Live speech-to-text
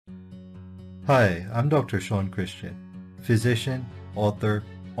Hi, I'm Dr. Sean Christian, physician, author,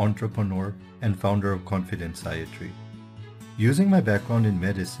 entrepreneur, and founder of Confidenceiatry. Using my background in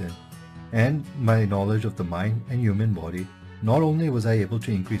medicine and my knowledge of the mind and human body, not only was I able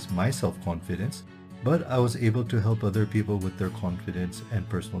to increase my self-confidence, but I was able to help other people with their confidence and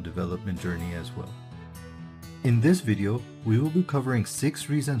personal development journey as well. In this video, we will be covering 6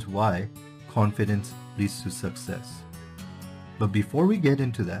 reasons why confidence leads to success. But before we get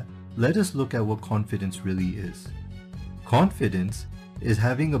into that, let us look at what confidence really is. Confidence is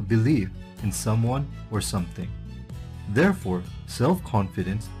having a belief in someone or something. Therefore,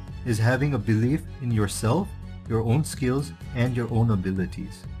 self-confidence is having a belief in yourself, your own skills, and your own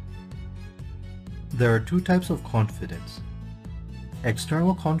abilities. There are 2 types of confidence.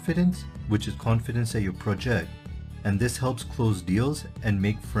 External confidence, which is confidence that you project, and this helps close deals and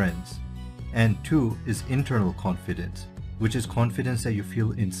make friends. And 2 is internal confidence, which is confidence that you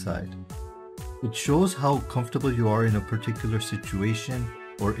feel inside. It shows how comfortable you are in a particular situation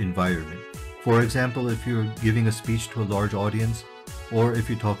or environment. For example, if you're giving a speech to a large audience, or if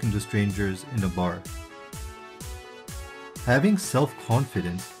you're talking to strangers in a bar. Having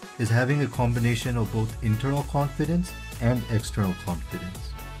self-confidence is having a combination of both internal confidence and external confidence.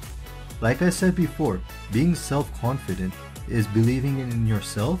 Like I said before, being self-confident is believing in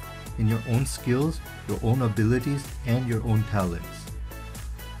yourself, in your own skills, your own abilities, and your own talents.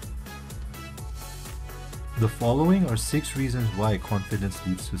 The following are 6 reasons why confidence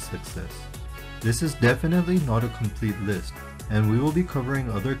leads to success. This is definitely not a complete list, and we will be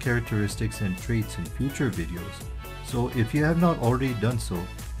covering other characteristics and traits in future videos. So if you have not already done so,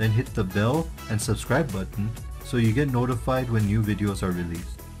 then hit the bell and subscribe button so you get notified when new videos are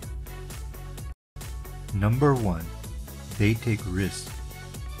released. Number 1. They take risks.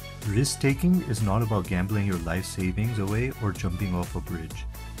 Risk-taking is not about gambling your life savings away or jumping off a bridge.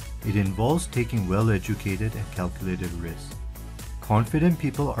 It involves taking well-educated and calculated risks. Confident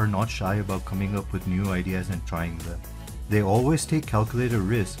people are not shy about coming up with new ideas and trying them. They always take calculated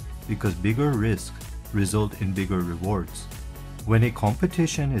risks because bigger risks result in bigger rewards. When a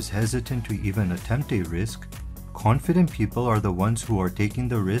competition is hesitant to even attempt a risk, confident people are the ones who are taking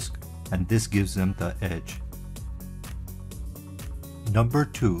the risk, and this gives them the edge. Number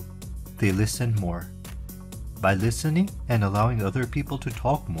 2. They listen more. By listening and allowing other people to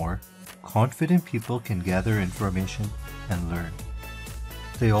talk more, confident people can gather information and learn.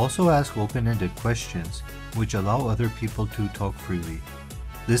 They also ask open-ended questions, which allow other people to talk freely.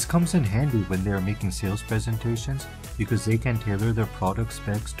 This comes in handy when they are making sales presentations because they can tailor their product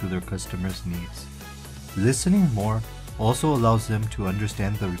specs to their customers' needs. Listening more also allows them to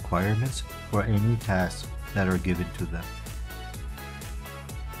understand the requirements for any tasks that are given to them.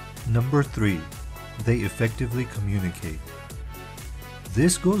 Number 3. They effectively communicate.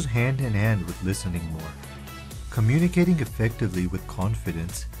 This goes hand in hand with listening more. Communicating effectively with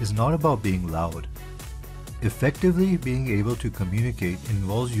confidence is not about being loud. Effectively being able to communicate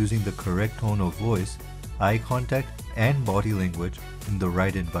involves using the correct tone of voice, eye contact, and body language in the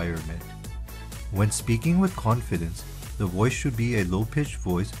right environment. When speaking with confidence, the voice should be a low-pitched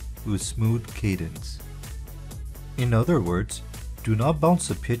voice with smooth cadence. In other words, do not bounce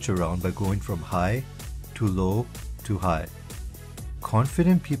the pitch around by going from high to low to high.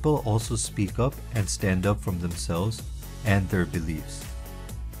 Confident people also speak up and stand up from themselves and their beliefs.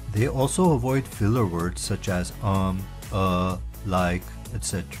 They also avoid filler words such as like,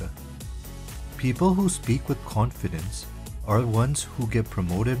 etc. People who speak with confidence are ones who get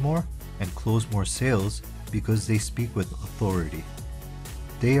promoted more and close more sales because they speak with authority.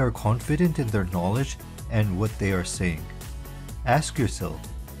 They are confident in their knowledge and what they are saying. Ask yourself,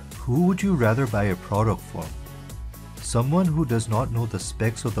 who would you rather buy a product from? Someone who does not know the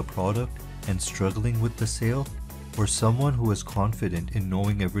specs of the product and struggling with the sale, or someone who is confident in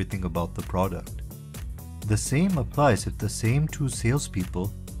knowing everything about the product? The same applies if the same 2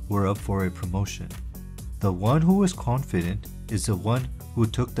 salespeople were up for a promotion. The one who is confident is the one who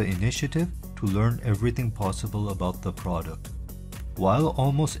took the initiative to learn everything possible about the product. While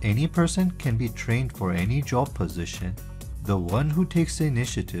almost any person can be trained for any job position, the one who takes the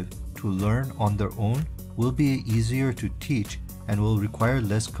initiative to learn on their own will be easier to teach and will require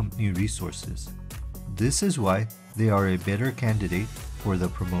less company resources. This is why they are a better candidate for the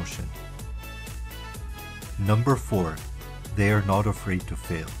promotion. Number 4. They are not afraid to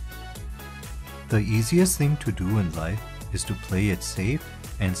fail. The easiest thing to do in life is to play it safe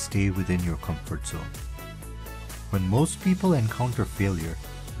and stay within your comfort zone. When most people encounter failure,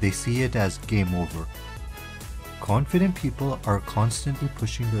 they see it as game over. Confident people are constantly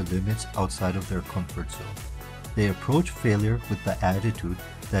pushing their limits outside of their comfort zone. They approach failure with the attitude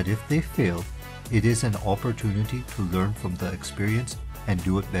that if they fail, It is an opportunity to learn from the experience and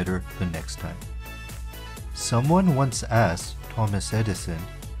do it better the next time. Someone once asked Thomas Edison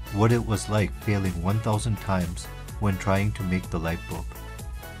what it was like failing 1,000 times when trying to make the light bulb.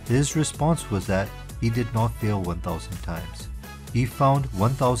 His response was that he did not fail 1,000 times. He found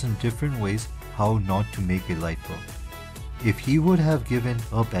 1,000 different ways how not to make a light bulb. If he would have given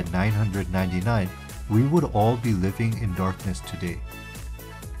up at 999, we would all be living in darkness today.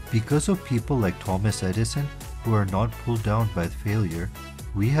 Because of people like Thomas Edison who are not pulled down by failure,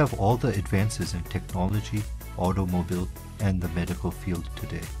 we have all the advances in technology, automobile, and the medical field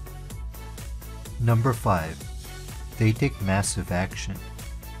today. Number 5. They take massive action.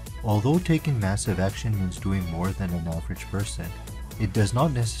 Although taking massive action means doing more than an average person, it does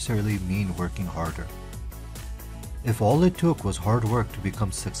not necessarily mean working harder. If all it took was hard work to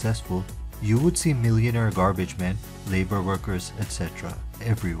become successful, you would see millionaire garbage men, labor workers, etc.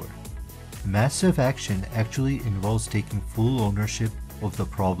 everywhere. Massive action actually involves taking full ownership of the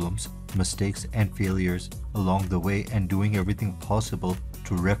problems, mistakes, and failures along the way and doing everything possible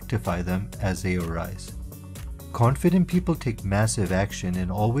to rectify them as they arise. Confident people take massive action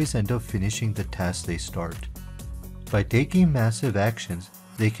and always end up finishing the task they start. By taking massive actions,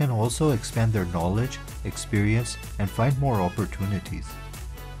 they can also expand their knowledge, experience, and find more opportunities.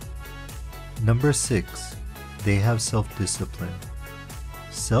 Number 6. They have self-discipline.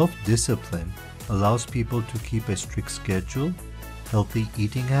 Self-discipline allows people to keep a strict schedule, healthy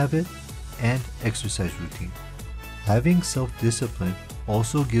eating habit, and exercise routine. Having self-discipline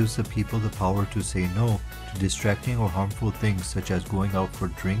also gives the people the power to say no to distracting or harmful things such as going out for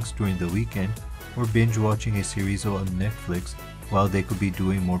drinks during the weekend or binge watching a series on Netflix while they could be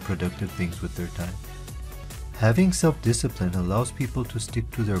doing more productive things with their time. Having self-discipline allows people to stick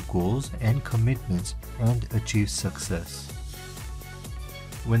to their goals and commitments and achieve success.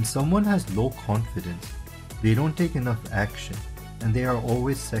 When someone has low confidence, they don't take enough action and they are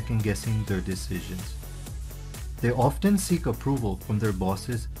always second-guessing their decisions. They often seek approval from their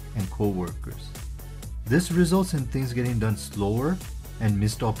bosses and co-workers. This results in things getting done slower and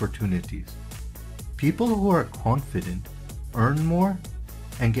missed opportunities. People who are confident earn more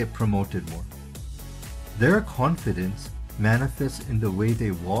and get promoted more. Their confidence manifests in the way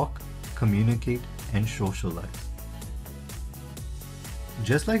they walk, communicate, and socialize.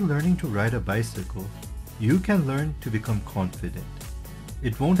 Just like learning to ride a bicycle, you can learn to become confident.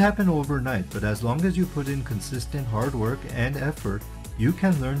 It won't happen overnight, but as long as you put in consistent hard work and effort, you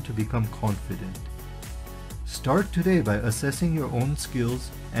can learn to become confident. Start today by assessing your own skills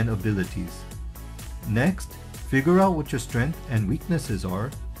and abilities. Next, figure out what your strengths and weaknesses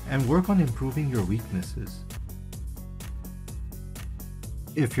are and work on improving your weaknesses.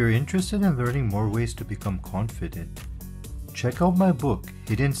 If you're interested in learning more ways to become confident, check out my book,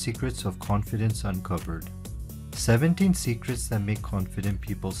 Hidden Secrets of Confidence Uncovered. 17 secrets that make confident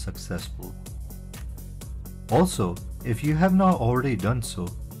people successful. Also, if you have not already done so,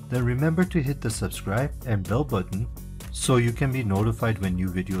 then remember to hit the subscribe and bell button so you can be notified when new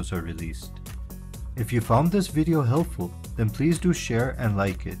videos are released. If you found this video helpful, then please do share and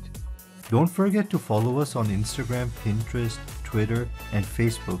like it. Don't forget to follow us on Instagram, Pinterest, Twitter, and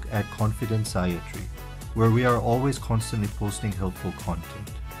Facebook at Confidenceiatry, where we are always constantly posting helpful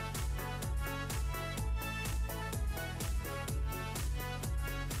content.